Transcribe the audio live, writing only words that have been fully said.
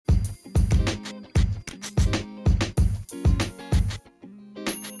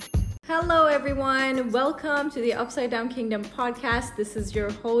Hello, everyone. Welcome to the Upside Down Kingdom podcast. This is your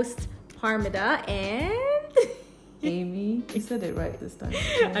host, Parmida, and Amy. You said it right this time.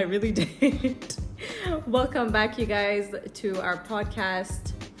 Yeah. I really did. Welcome back, you guys, to our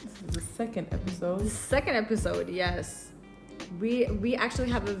podcast. This is the second episode. Second episode, yes. We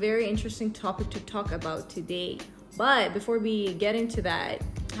actually have a very interesting topic to talk about today. But before we get into that,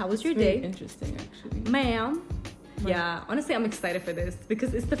 how was your day? Interesting, actually. Ma'am. Yeah, honestly, I'm excited for this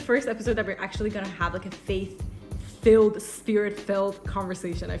because it's the first episode that we're actually going to have like a faith-filled, spirit-filled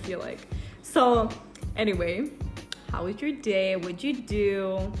conversation, I feel like. So, anyway, how was your day? What'd you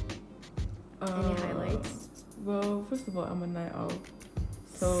do? Any highlights? Well, first of all, I'm a night owl.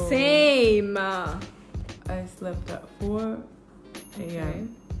 So Same. I slept at 4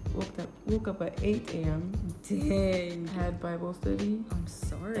 a.m. Okay. Woke up at 8 a.m. Dang. Had Bible study. I'm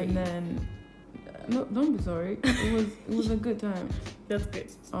sorry. And then... No, don't be sorry. It was a good time. That's good.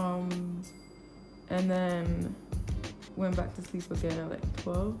 And then went back to sleep again at like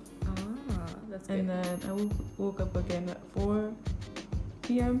 12. That's good. And then I woke up again at 4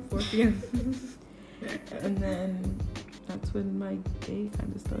 p.m. 4 p.m. And then that's when my day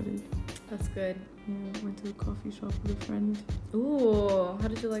kind of started. That's good. Yeah, went to a coffee shop with a friend. Ooh, how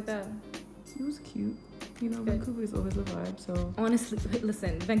did you like that? It was cute. You know, Good. Vancouver is always a vibe, so... Honestly,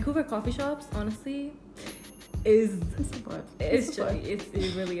 listen, Vancouver coffee shops, honestly, it's a vibe. It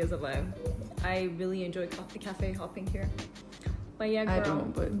really is a vibe. I really enjoy cafe hopping here. But yeah, girl. I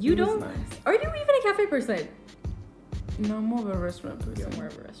don't, but you don't? Nice. Are you even a cafe person? No, I'm more of a restaurant person. You're more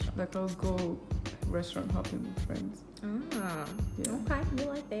of a restaurant. Like, I'll go restaurant hopping with friends. Yeah. Okay, you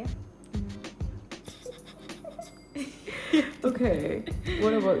like that. Okay,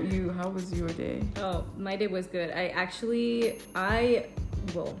 what about you? How was your day? Oh, my day was good.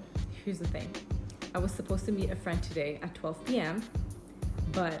 Well, here's the thing. I was supposed to meet a friend today at 12 p.m.,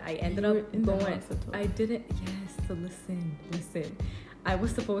 but I ended up going. I didn't. Yes, so listen. I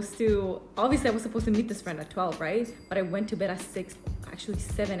was supposed to meet this friend at 12, right? But I went to bed at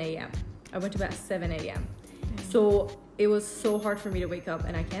 7 a.m. I went to bed at 7 a.m. So it was so hard for me to wake up,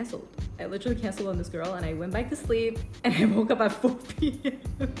 and I canceled. I literally canceled on this girl, and I went back to sleep, and I woke up at 4 p.m.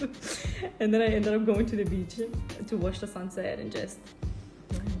 And then I ended up going to the beach to watch the sunset and just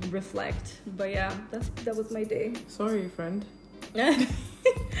reflect. But yeah, that was my day. Sorry, friend.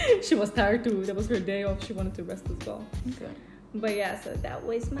 She was tired too. That was her day off. She wanted to rest as well. Okay. But yeah, so that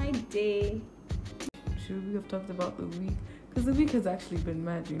was my day. Should we have talked about the week? Because the week has actually been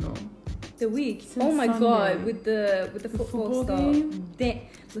mad, you know. The week. Since oh my Sunday. God, with the football stuff. Game?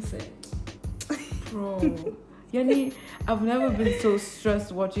 Listen. Bro. Yani, I've never been so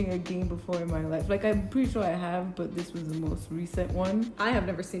stressed watching a game before in my life. Like, I'm pretty sure I have, but this was the most recent one. I have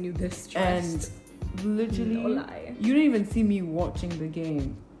never seen you this stressed. And literally, no lie. You didn't even see me watching the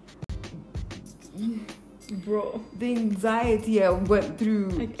game. Bro. The anxiety I went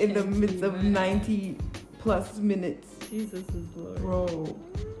through in the midst of 90 plus minutes. Jesus is Lord. Bro.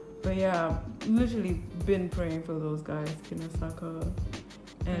 But yeah, literally been praying for those guys, Kinasaka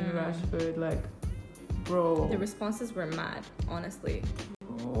and Rashford. Like, bro. The responses were mad, honestly.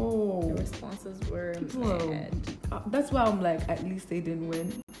 Bro. The responses were mad. That's why I'm like, at least they didn't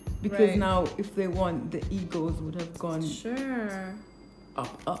win. Because now, if they won, the egos would have gone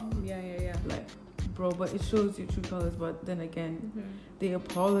up. Yeah. Like, bro, but it shows your true colors. But then again, they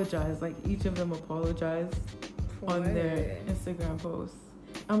apologize. Like, each of them apologized on their Instagram posts.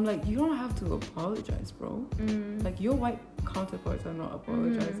 I'm like, you don't have to apologize, bro. Like, your white counterparts are not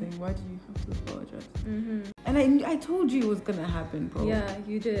apologizing. Why do you have to apologize? And I told you it was gonna happen, bro. Yeah,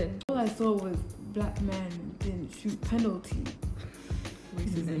 you did. All I saw was black men didn't shoot penalty.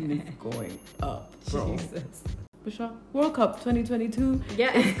 Racism is going up, bro. Jesus. Bishop, World Cup 2022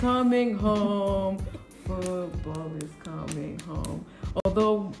 is coming home. Football is coming home.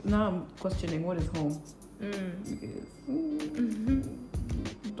 Although now I'm questioning what is home. Because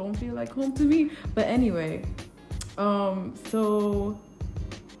don't feel like home to me. But anyway, so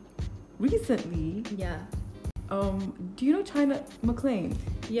recently, do you know China McLean?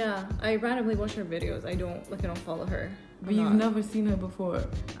 Yeah, I randomly watch her videos. I don't follow her. But you've never seen her before?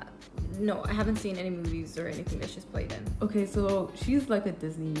 No, I haven't seen any movies or anything that she's played in. Okay, so she's like a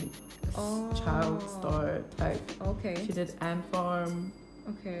Disney child star type. Okay. She did Ant Farm.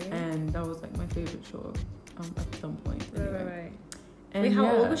 Okay. And that was like my favorite show at some point. Anyway. Right. And wait, how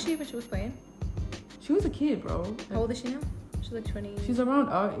old was she when she was playing? She was a kid, bro. Like, how old is she now? She's like 20. She's around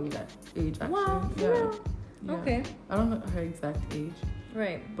our age actually. Wow, yeah. Okay. I don't know her exact age.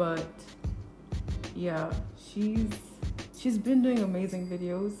 Right. But yeah, she's been doing amazing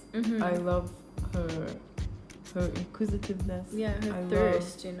videos. I love her her inquisitiveness. Yeah, her I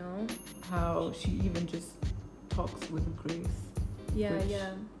thirst, you know. How she even just talks with grace. Yeah, which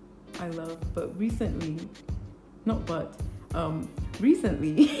yeah. I love. But recently,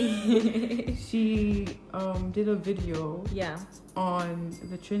 recently she did a video on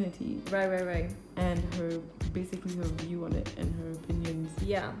the Trinity. Right. And basically her view on it and her opinions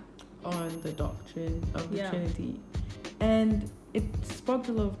on the doctrine of the Trinity. And it sparked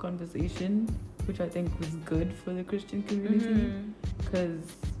a lot of conversation, which I think was good for the Christian community. Because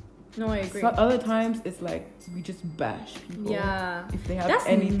no, I agree. Other times it's like we just bash people. Yeah. If they have That's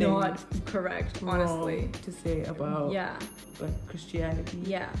anything not correct, honestly, to say about like Christianity.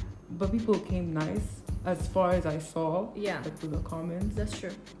 Yeah. But people came nice as far as I saw. Yeah. Like through the comments. That's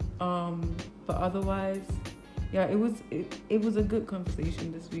true. But otherwise, it was a good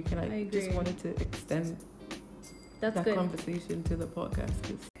conversation this week, and I just wanted to extend that conversation to the podcast.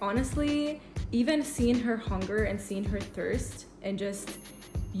 Honestly, even seeing her hunger and seeing her thirst and just,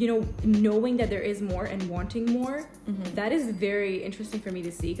 you know, knowing that there is more and wanting more, that is very interesting for me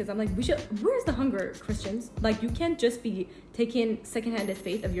to see, because I'm like, where's the hunger, Christians? Like, you can't just be taking secondhand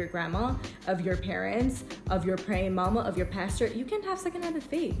faith of your grandma, of your parents, of your praying mama, of your pastor. You can't have secondhand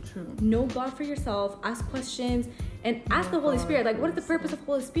faith. True. Know God for yourself, ask questions, and ask the Holy Spirit, like, what is the purpose of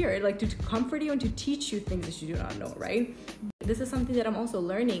Holy Spirit? Like, to comfort you and to teach you things that you do not know, right? This is something that I'm also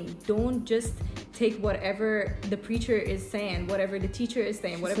learning. Don't just take whatever the preacher is saying, whatever the teacher is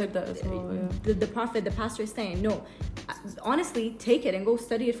saying, whatever the prophet, the pastor is saying. No, honestly, take it and go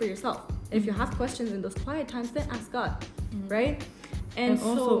study it for yourself. And if you have questions in those quiet times, then ask God, right? And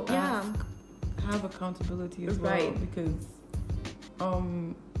so, have accountability as well, because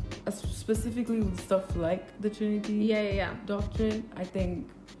specifically with stuff like the Trinity doctrine, I think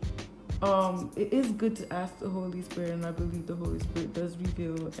it is good to ask the Holy Spirit, and I believe the Holy Spirit does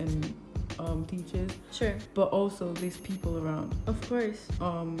reveal and teaches. Sure. But also there's people around. Of course.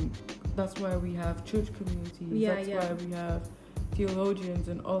 That's why we have church communities. That's why we have theologians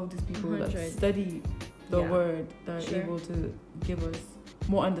and all of these people 100. that study the word, that are able to give us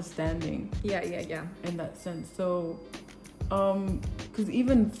more understanding. In that sense. So because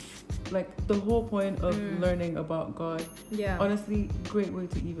even like the whole point of learning about God, honestly, great way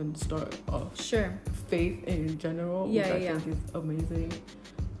to even start off. Sure. Faith in general, which I think is amazing.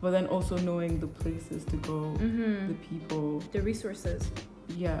 But then also knowing the places to go, the people, the resources.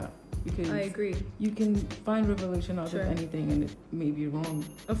 Yeah, because I agree. You can find revelation out of anything, and it may be wrong.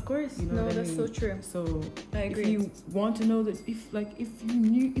 Of course, you know that's so true. So I agree. If you want to know that,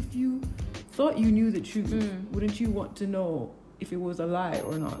 if you thought you knew the truth, wouldn't you want to know if it was a lie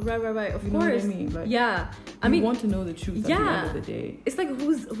or not? Right. Of you course. Know what I mean? Like, I mean, want to know the truth at the end of the day. It's like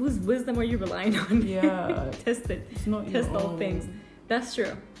whose wisdom are you relying on? Yeah. Test it. It's not test your all own. things. That's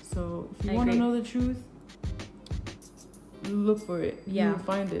true. So if you want to know the truth, look for it. You'll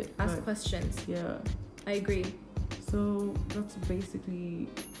find it. Ask questions. Yeah. I agree. So that's basically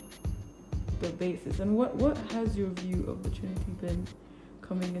the basis. And what has your view of the Trinity been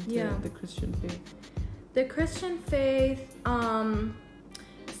coming into the Christian faith? The Christian faith,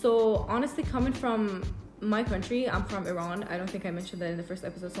 so honestly, coming from my country, I'm from Iran. I don't think I mentioned that in the first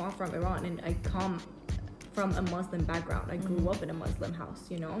episode. So I'm from Iran, and I come from a Muslim background. I grew up in a Muslim house,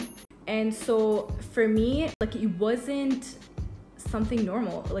 you know? And so for me, like, it wasn't something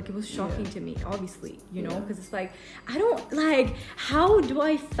normal. Like, it was shocking to me, obviously, you know? Because it's like, I don't, like, how do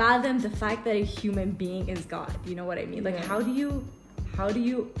I fathom the fact that a human being is God? You know what I mean? Like, how do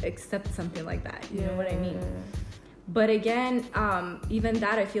you accept something like that? You know what I mean? But again, even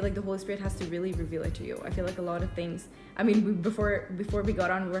that, I feel like the Holy Spirit has to really reveal it to you. I feel like a lot of things, I mean, before we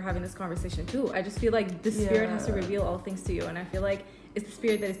got on, we were having this conversation too. I just feel like the Spirit has to reveal all things to you. And I feel like it's the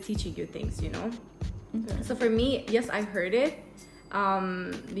Spirit that is teaching you things, you know? Okay. So for me, yes, I heard it.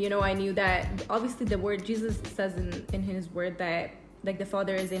 You know, I knew that obviously the word, Jesus says in his word that, like, the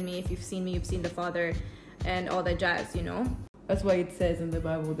Father is in me. If you've seen me, you've seen the Father, and all that jazz, you know? That's why it says in the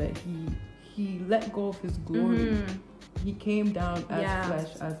Bible that he let go of his glory. He came down as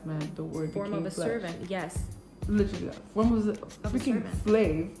flesh, as man. The word form became of a flesh. servant. Yes, literally, form of a freaking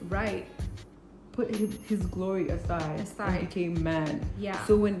slave. Right. Put his glory aside and became man. Yeah.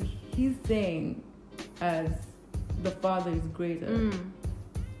 So when he's saying, as the Father is greater,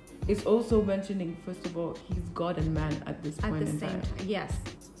 it's also mentioning, first of all, he's God and man at this point in time. At the same time. Yes.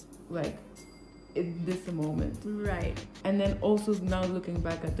 Like, in this moment. Right. And then also now looking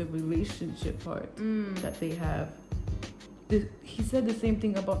back at the relationship part that they have. He said the same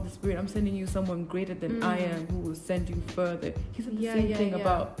thing about the Spirit. I'm sending you someone greater than I am, who will send you further. He said the same thing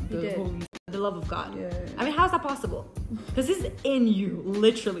about the Holy Spirit. the love of God. Yeah. I mean, how is that possible? Because he's in you,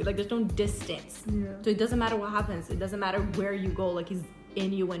 literally. Like, there's no distance. Yeah. So it doesn't matter what happens. It doesn't matter where you go. Like, he's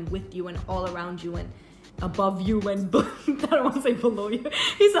in you and with you and all around you and above you and I don't want to say below you.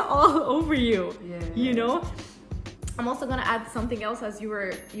 He's all over you. Yeah. You know? I'm also gonna add something else. As you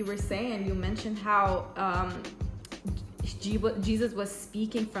were saying, you mentioned how Jesus was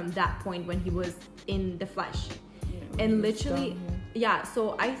speaking from that point when he was in the flesh. Yeah, and literally,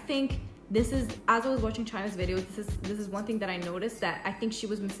 so I think this is, as I was watching China's videos, this is one thing that I noticed, that I think she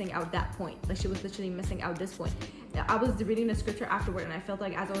was missing out that point. Like, she was literally missing out this point. I was reading the scripture afterward, and I felt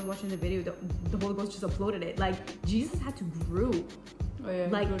like as I was watching the video, the Holy Ghost just uploaded it. Like, Jesus had to grow. Oh yeah,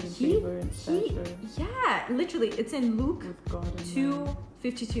 like he literally, it's in Luke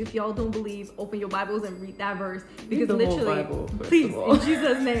 2:52. If y'all don't believe, open your Bibles and read that verse, because literally, please, in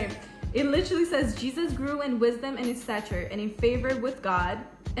Jesus' name, it literally says Jesus grew in wisdom and in stature and in favor with God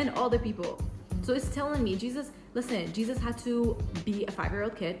and all the people. So it's telling me Jesus had to be a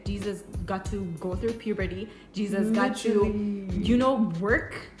 5-year-old kid. Jesus got to go through puberty. Jesus got to,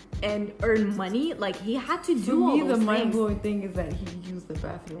 work and earn money. Like, he had to do all those things. For me, the mind-blowing thing is that he used the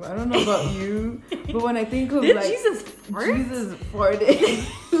bathroom. I don't know about you, but when I think of Jesus farted.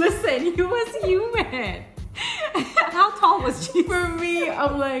 Listen, he was human. How tall was Jesus? For me,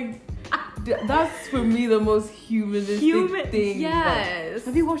 I'm like, that's for me the most humanistic thing. Yes. Like,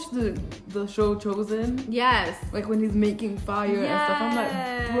 have you watched the show Chosen? Yes. Like, when he's making fire and stuff. I'm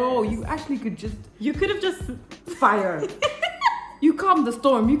like, bro, you actually could have just fire. You calm the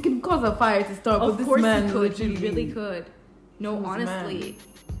storm. You can cause a fire to start. Of but course this man he could. He really could. No, honestly.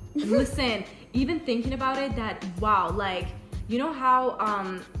 Listen, even thinking about it, that wow, like, you know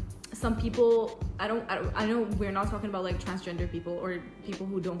how some people, I know we're not talking about like transgender people or people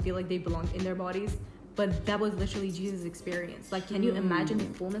who don't feel like they belong in their bodies, but that was literally Jesus' experience. Like, can you imagine the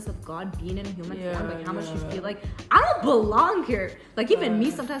fullness of God being in a human form? Like, how much you feel like, I don't belong here. Like, even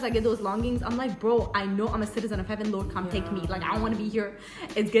me, sometimes I get those longings. I'm like, bro, I know I'm a citizen of heaven. Lord, come take me. Like, I don't want to be here.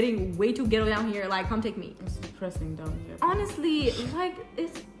 It's getting way too ghetto down here. Like, come take me. It's depressing down here. Honestly, like,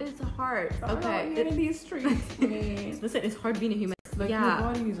 it's hard. Okay. In these streets. Listen, it's hard being a human. Like, your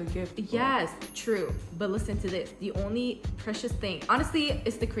body is a gift. Yes, true. But listen to this. The only precious thing, honestly,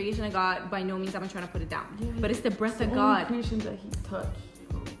 it's the creation of God. By no means I'm trying to put it down. Yeah, but it's the breath of God. The creation that he touched.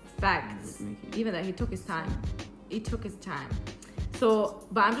 Facts. Even that he took his time. He took his time. So,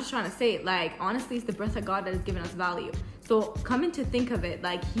 but I'm just trying to say, like, honestly, it's the breath of God that has given us value. So, coming to think of it,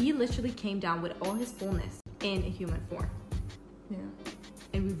 like, he literally came down with all his fullness in a human form. Yeah.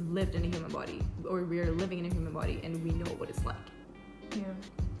 And we've lived in a human body, or we're living in a human body, and we know what it's like. Yeah.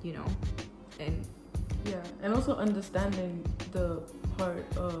 You know? And and also understanding the part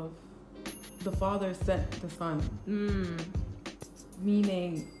of the Father sent the Son.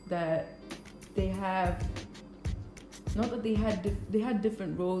 Meaning that they have, not that they had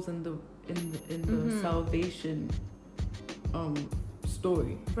different roles in the salvation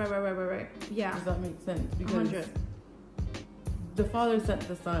story. Right. Yeah. Does that make sense? Because 100. The Father sent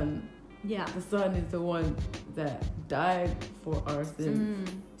the Son. Yeah. The Son is the one that died for our sins.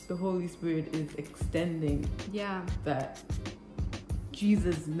 The Holy Spirit is extending that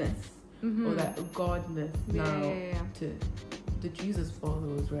Jesus-ness or that Godness now to the Jesus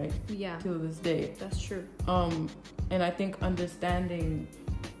followers, right? Yeah. Till this day. That's true. And I think understanding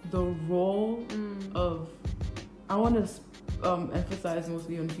the role of, I want to emphasize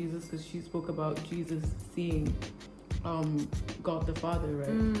mostly on Jesus, because she spoke about Jesus seeing God the Father,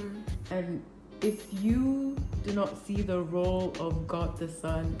 right? And if you do not see the role of God the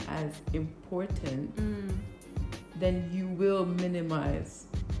Son as important, then you will minimize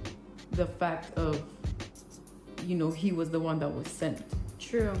the fact of, he was the one that was sent.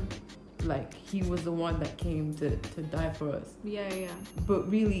 True. Like, he was the one that came to die for us. Yeah. But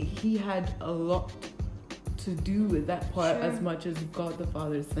really, he had a lot to do with that part as much as God the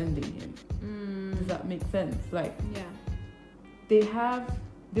Father sending him. Does that make sense? Like,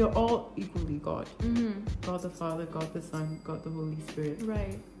 they're all equally God. God the Father, God the Son, God the Holy Spirit.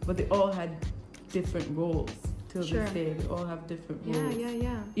 Right. But they all had different roles till this day. They all have different roles.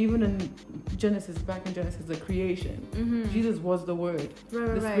 Yeah. Even in Genesis, the creation, Jesus was the Word.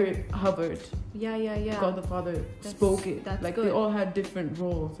 Right, the Spirit hovered. Yeah. God the Father spoke it. Like, good. They all had different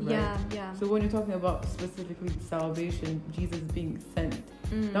roles, right? Yeah. So when you're talking about specifically salvation, Jesus being sent,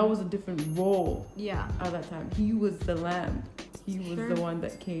 that was a different role. Yeah. At that time, he was the Lamb. He was the one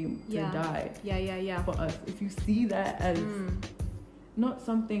that came to die. Yeah. For us. If you see that as not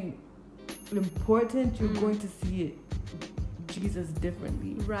something important, you're going to see it Jesus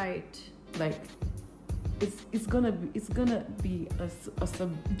differently. Right. Like, it's gonna be a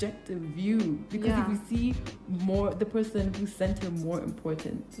subjective view, because if we see the person who sent him more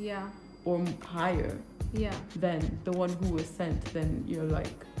important or higher than the one who was sent, then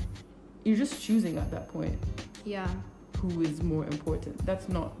you're just choosing at that point who is more important. That's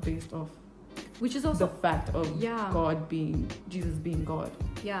not based off which is also the fact of Jesus being God.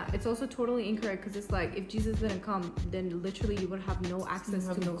 Yeah, it's also totally incorrect, because it's like, if Jesus didn't come, then literally you would have no access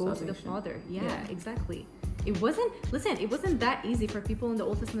to go salvation. To the Father. Yeah, exactly. It wasn't that easy for people in the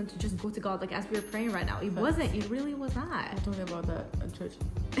Old Testament to just go to God, like as we are praying right now. It wasn't. It really was not. I'm talking about that at church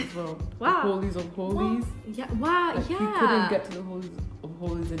as well. Wow. The holies of holies. Well, yeah. Wow. Like, you couldn't get to the holies of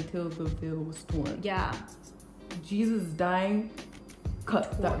holies until the veil was torn. Yeah. Jesus dying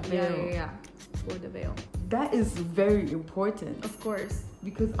cut that veil. Yeah. For the veil. That is very important. Of course.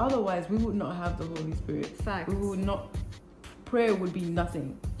 Because otherwise we would not have the Holy Spirit. Facts. We would not. Prayer would be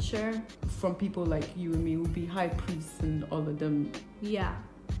nothing. Sure. From people like you and me, would be high priests and all of them. Yeah.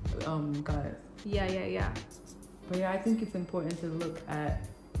 Guys. Yeah. But yeah, I think it's important to look at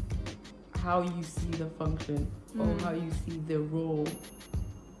how you see the function or how you see the role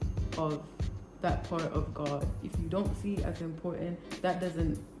of that part of God. If you don't see it as important,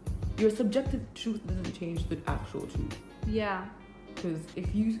 your subjective truth doesn't change the actual truth. Yeah. Because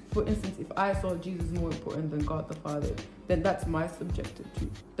for instance, if I saw Jesus more important than God the Father, then that's my subjective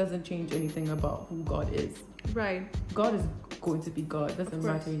truth. Doesn't change anything about who God is. Right. God is going to be God. Doesn't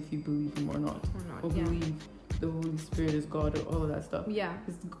matter if you believe him or not. Or believe the Holy Spirit is God or all of that stuff. Yeah.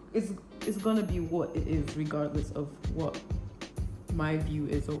 It's gonna be what it is, regardless of what my view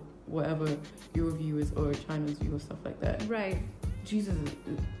is or whatever your view is or China's view or stuff like that. Right. Jesus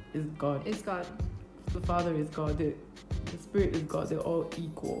is God. Is God. The Father is God. The Spirit is God. They're all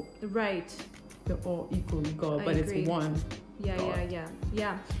equal. Right. They're all equally God, but it's one.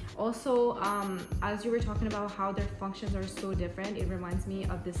 Yeah. Also, as you were talking about how their functions are so different, it reminds me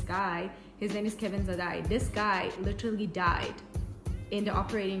of this guy. His name is Kevin Zadai. This guy literally died in the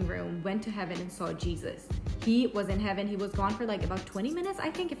operating room, went to heaven and saw Jesus. He was in heaven. He was gone for like about 20 minutes, I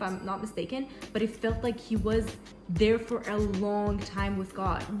think, if I'm not mistaken. But it felt like he was there for a long time with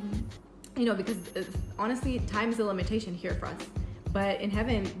God. Mm-hmm. Because honestly, time is a limitation here for us. But in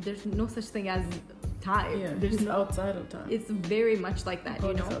heaven, there's no such thing as time. Yeah, there's outside of time. It's very much like that,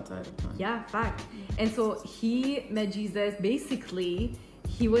 God is outside of time. Yeah, fact. And so he met Jesus. Basically,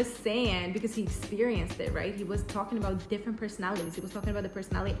 he was saying, because he experienced it, right? He was talking about different personalities. He was talking about the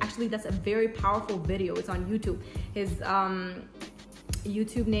personality. Actually, that's a very powerful video. It's on YouTube. His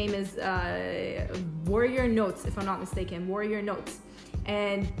YouTube name is Warrior Notes, if I'm not mistaken. Warrior Notes.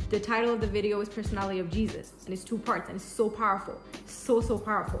 And the title of the video is Personality of Jesus. And it's 2 parts, and it's so powerful. So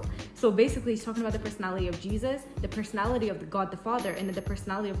powerful. So basically, he's talking about the personality of Jesus, the personality of God the Father, and then the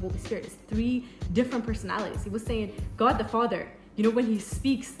personality of Holy Spirit. It's 3 different personalities. He was saying, God the Father, when he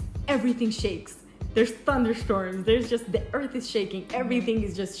speaks, everything shakes. There's thunderstorms. There's just, the earth is shaking. Everything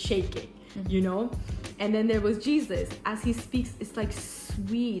is just shaking, And then there was Jesus. As he speaks, it's like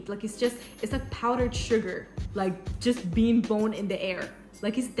sweet. Like it's like powdered sugar, like just being blown in the air.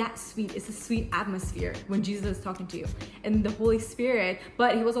 Like it's that sweet. It's a sweet atmosphere when Jesus is talking to you. And the Holy Spirit,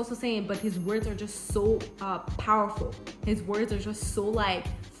 but he was also saying, but his words are just so powerful. His words are just so like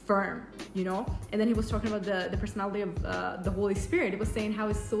firm, And then he was talking about the personality of the Holy Spirit. It was saying how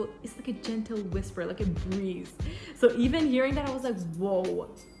it's like a gentle whisper, like a breeze. So even hearing that, I was like, whoa,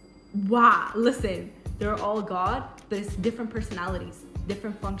 wow, listen, they're all God, but it's different personalities,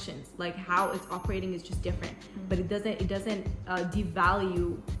 different functions. Like how it's operating is just different, but it doesn't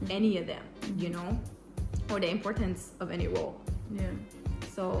devalue any of them, or the importance of any role. Yeah.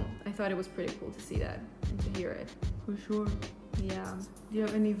 So I thought it was pretty cool to see that and to hear it. For sure. Yeah. Do you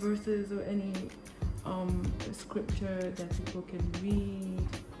have any verses or any scripture that people can read?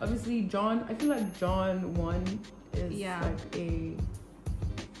 Obviously, I feel like John 1 is like a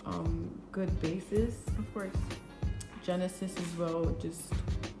good basis. Of course. Genesis as well, just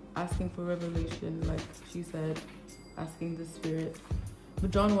asking for revelation, like she said, asking the Spirit.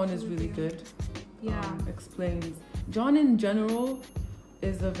 But John 1 is really good. Yeah. Explains. John in general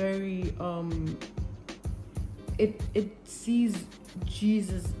is a very it sees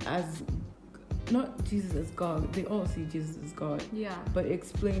Jesus as, not Jesus as God. They all see Jesus as God. Yeah. But it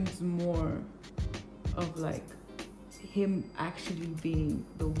explains more of like him actually being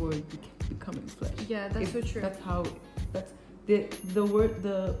the Word becoming flesh. Yeah, that's so true. That's the word.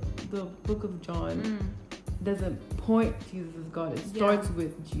 The book of John doesn't point Jesus as God. It starts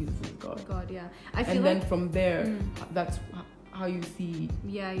with Jesus as God. God, yeah. And then from there, that's how you see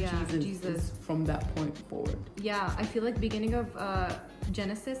Jesus is from that point forward. Yeah, I feel like beginning of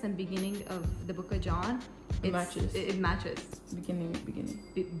Genesis and beginning of the book of John, it matches. Beginning. Beginning.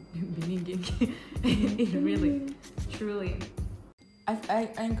 It really, truly. I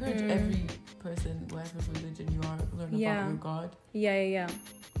encourage every person, whatever religion you are, learn about your God. Yeah.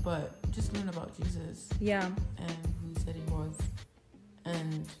 But just learn about Jesus. Yeah. And who he said he was.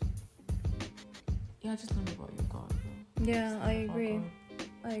 And just learn about your God. Bro. Yeah, I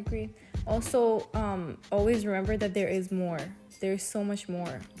agree. Also, always remember that there is more. There's so much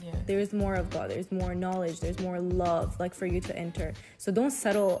more. Yeah. There is more of God. There's more knowledge. There's more love, like, for you to enter. So don't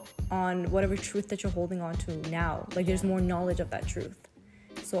settle on whatever truth that you're holding on to now. Like, there's more knowledge of that truth.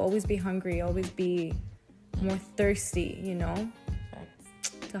 So always be hungry. Always be more thirsty, you know,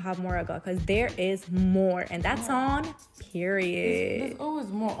 to have more of God. Because there is more. And that's on period. There's always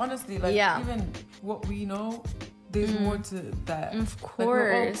more. Honestly, like, even what we know, there's more to that. Of course. Like,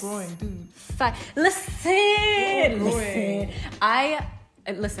 we're all growing, dude.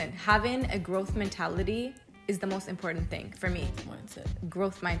 Listen, having a growth mentality is the most important thing for me.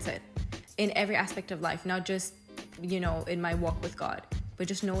 Growth mindset in every aspect of life, not just, you know, in my walk with God, but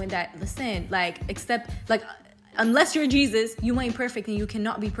just knowing that, listen, like, unless you're Jesus, you ain't perfect and you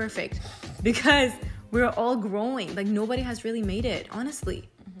cannot be perfect, because we're all growing. Like, nobody has really made it, honestly.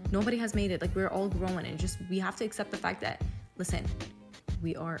 Nobody has made it. Like, we're all growing, and just, we have to accept the fact that, listen,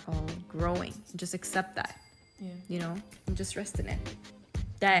 we are all growing. Just accept that. You know, and just rest in it.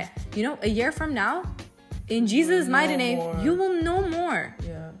 That, you know, a year from now, in Jesus' mighty name, you will know more.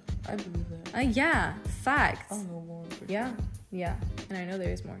 Yeah, I believe that. Facts. I'll know more. Yeah, and I know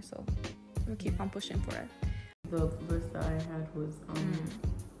there is more, so we'll keep on pushing for it. The verse that I had was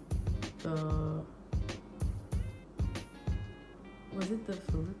was it the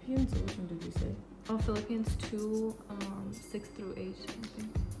Philippians, or which one did you say? Oh, Philippians 2, 6 through 8, I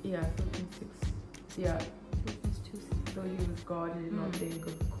think. Yeah, Philippians 6. Yeah. Philippians 2, 6. Though he was God, he did not think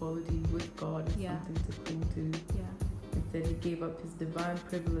of equality with God as something to cling to. Yeah. Instead, he gave up his divine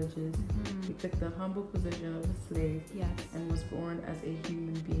privileges. He took the humble position of a slave and was born as a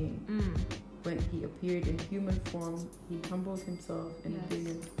human being. When he appeared in human form, he humbled himself in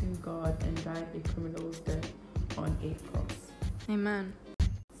obedience to God and died a criminal's death on a cross. Amen.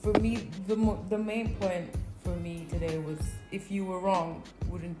 For me, the main point for me today was, if you were wrong,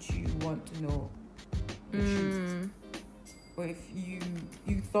 wouldn't you want to know the truth? Or if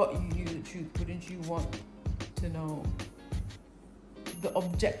you thought you knew the truth, wouldn't you want to know the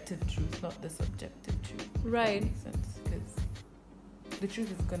objective truth, not the subjective truth? Right. That makes sense, because the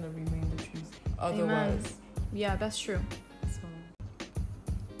truth is gonna remain the truth. Otherwise, Amen. Yeah, that's true. So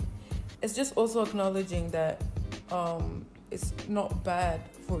it's just also acknowledging that it's not bad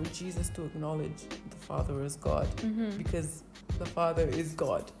for Jesus to acknowledge the Father as God, because the Father is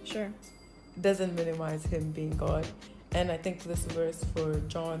God. Sure. It doesn't minimize him being God. And I think this verse for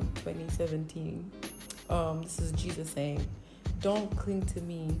John 20:17, this is Jesus saying, "Don't cling to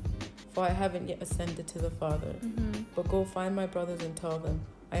me, for I haven't yet ascended to the Father, but go find my brothers and tell them,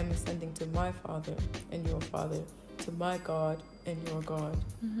 I am ascending to my Father and your Father, to my God and your God."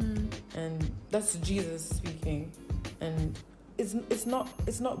 And that's Jesus speaking. And it's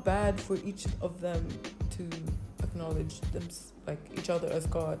not bad for each of them to acknowledge them, like, each other as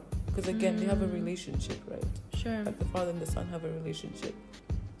God, because again they have a relationship, right? Sure. Like the Father and the Son have a relationship.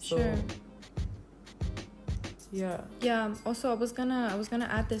 So sure. Yeah. Also, I was gonna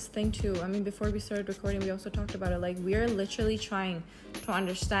add this thing too. I mean, before we started recording, we also talked about it. Like, we are literally trying to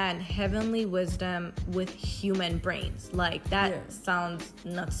understand heavenly wisdom with human brains. Like, that sounds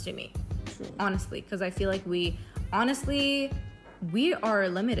nuts to me. True. Honestly, because I feel like we are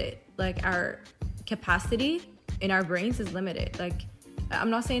limited. Like, our capacity in our brains is limited. Like, I'm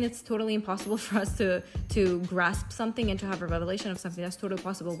not saying it's totally impossible for us to grasp something and to have a revelation of something. That's totally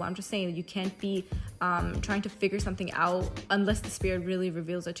possible. But I'm just saying that you can't be trying to figure something out unless the Spirit really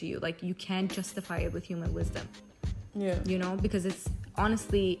reveals it to you. Like, you can't justify it with human wisdom. Yeah. You know, because it's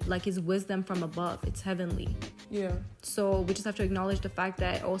honestly like His wisdom from above. It's heavenly. Yeah. So we just have to acknowledge the fact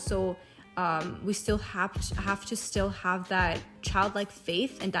that also we still have to still have that childlike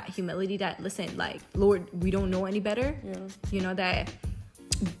faith and that humility that, listen, like, Lord, we don't know any better. Yeah. You know, that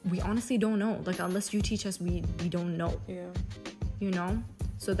we honestly don't know. Like, unless you teach us, we don't know. Yeah. You know?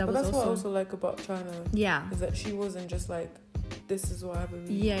 So that but was that's also... what I also like about China. Yeah. Is that she wasn't just like, this is what I believe.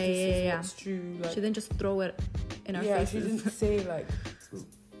 Yeah, this is what's true. Like, she didn't just throw it in our faces. Yeah, she didn't say like,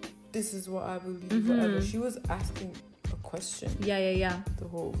 this is what I believe, whatever. She was asking a question. Yeah. The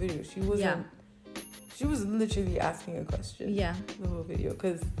whole video. She wasn't... Yeah. She was literally asking a question. Yeah. The whole video.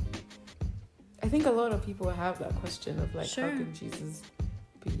 Because I think a lot of people have that question of like, Sure. how can Jesus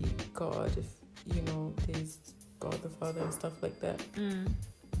be God if, you know, he's God the Father and stuff like that?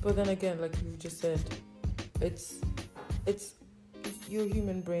 But then again, like you just said, it's your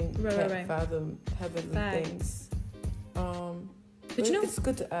human brain can't fathom heavenly things. But you know, it's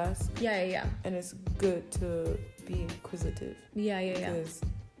good to ask. Yeah. And it's good to be inquisitive. Yeah. Because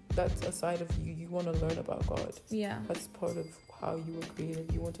that's a side of you. You want to learn about God. Yeah. That's part of how you were created.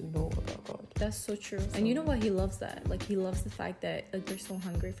 You want to know about God. That's so true. So, and you know what? He loves that. Like, he loves the fact that, like, they're so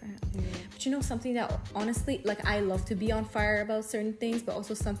hungry for him. Yeah. But you know, something that, honestly, like, I love to be on fire about certain things, but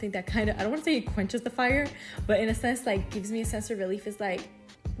also something that kind of, I don't want to say it quenches the fire, but in a sense, like, gives me a sense of relief is, like,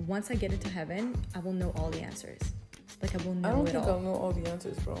 once I get into heaven, I will know all the answers. Like, I will know it all. I don't think I'll know all the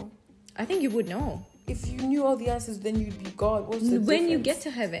answers, bro. I think you would know. If you knew all the answers, then you'd be God. What's the difference? When you get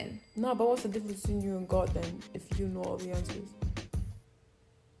to heaven. No, but what's the difference between you and God then, if you know all the answers?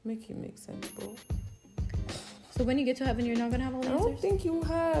 Make it make sense, bro. So when you get to heaven, you're not gonna have all the answers? I don't think you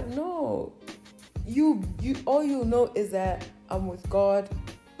have. No. You all you know is that I'm with God.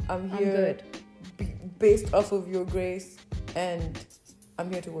 I'm here based off of your grace, and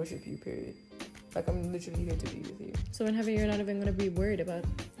I'm here to worship you, period. Like, I'm literally here to be with you. So in heaven, you're not even going to be worried about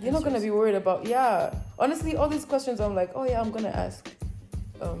You're not going to be worried about, honestly, all these questions, I'm like, oh yeah, I'm going to ask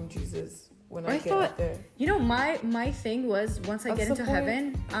Jesus when I get up there. You know, my thing was, once I get into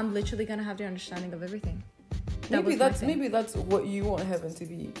heaven, I'm literally going to have the understanding of everything. Maybe that's what you want heaven to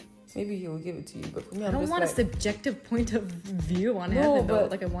be. Maybe he will give it to you, but for me, I don't want a subjective point of view on heaven, though.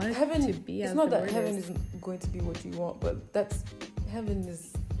 Like, I want it to be as the word is. It's not that heaven isn't going to be what you want, but heaven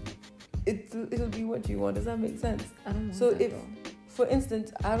is... It'll be what you want. Does that make sense? I don't want so that, if though. For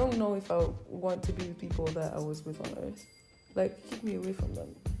instance, I don't know if I want to be with people that I was with on earth. Like, keep me away from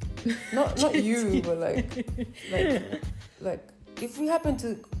them. Not you, but like if we happen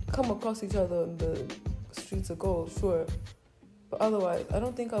to come across each other on the streets of gold, sure, but otherwise I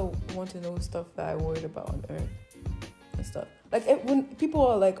don't think I want to know stuff that I worried about on earth and stuff. Like, when people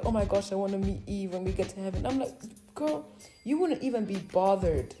are like, oh my gosh, I want to meet Eve when we get to heaven, I'm like, girl, you wouldn't even be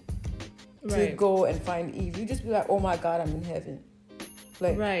bothered to go and find Eve. You just be like, oh my God, I'm in heaven.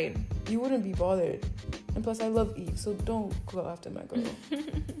 Like, you wouldn't be bothered. And plus, I love Eve, so don't go after my girl.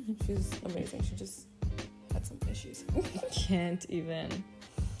 She's amazing. She just had some issues. Can't even.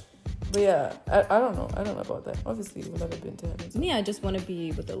 But yeah, I don't know. I don't know about that. Obviously, we've never been to heaven. So. Me, I just want to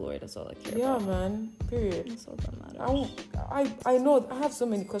be with the Lord. That's all I care about. Yeah, man. Period. That's all that matters. I know. I have so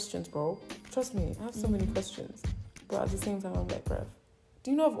many questions, bro. Trust me. I have so many questions. But at the same time, I'm like, bruv.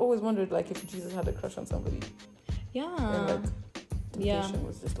 Do you know, I've always wondered, like, if Jesus had a crush on somebody. Yeah. And, like, temptation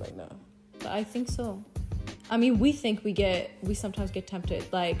was just like, no. But I think so. I mean, we sometimes get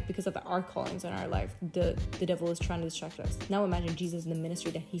tempted, like, because of our callings in our life. The devil is trying to distract us. Now imagine Jesus in the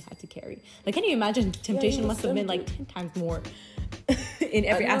ministry that he had to carry. Like, can you imagine temptation must have been, like, 10 times more in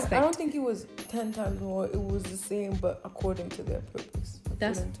every aspect? I don't think it was 10 times more. It was the same, but according to their purpose.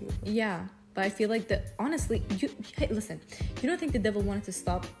 Yeah. But I feel like that, honestly, hey, listen, you don't think the devil wanted to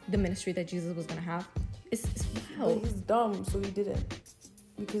stop the ministry that Jesus was going to have? It's wow. But he's dumb, so he didn't.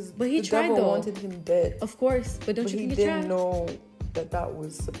 But he tried, devil wanted him dead. Of course, but don't you think he didn't know that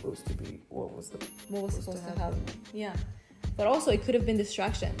was supposed to be what was supposed to happen. Yeah. But also, it could have been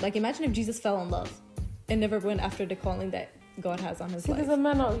distraction. Like, imagine if Jesus fell in love and never went after the calling that God has on his life. There's a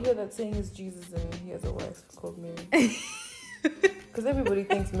man out here that's saying he's Jesus and he has a wife called Mary. Because everybody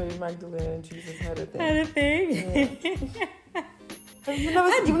thinks Mary Magdalene and Jesus had a thing. Yeah.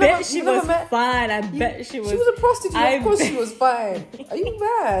 I bet she was fine. I bet she was. She was a prostitute. Of course she was fine. Are you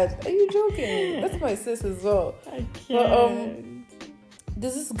mad? Are you joking? That's my sis as well. I can't. But,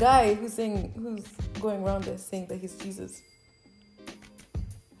 there's this guy who's going around there saying that he's Jesus.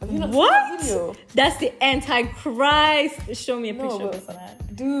 Have you not seen that video? That's the Antichrist. Show me a picture of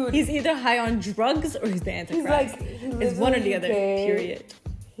that. Dude. He's either high on drugs or he's the Antichrist. It's one or the other. Period.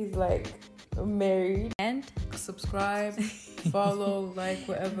 He's like married. And subscribe, follow, like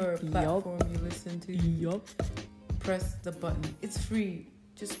whatever platform you listen to. Yup. Press the button. It's free.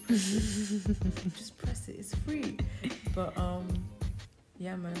 Just press it. Just press it. It's free. But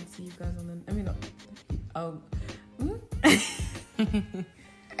yeah, man. See you guys on the.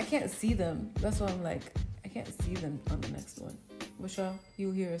 I can't see them. That's why I'm like, I can't see them on the next one. Wisha,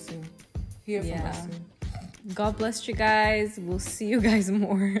 you'll hear us soon. Hear from us soon. God bless you guys. We'll see you guys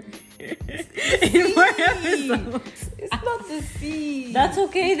more in more episodes. It's not the sea. That's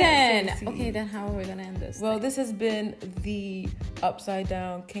okay then. Okay, then how are we gonna end this? Well, this has been the Upside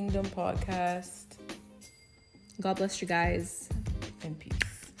Down Kingdom podcast. God bless you guys. And peace.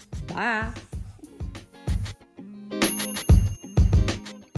 Bye.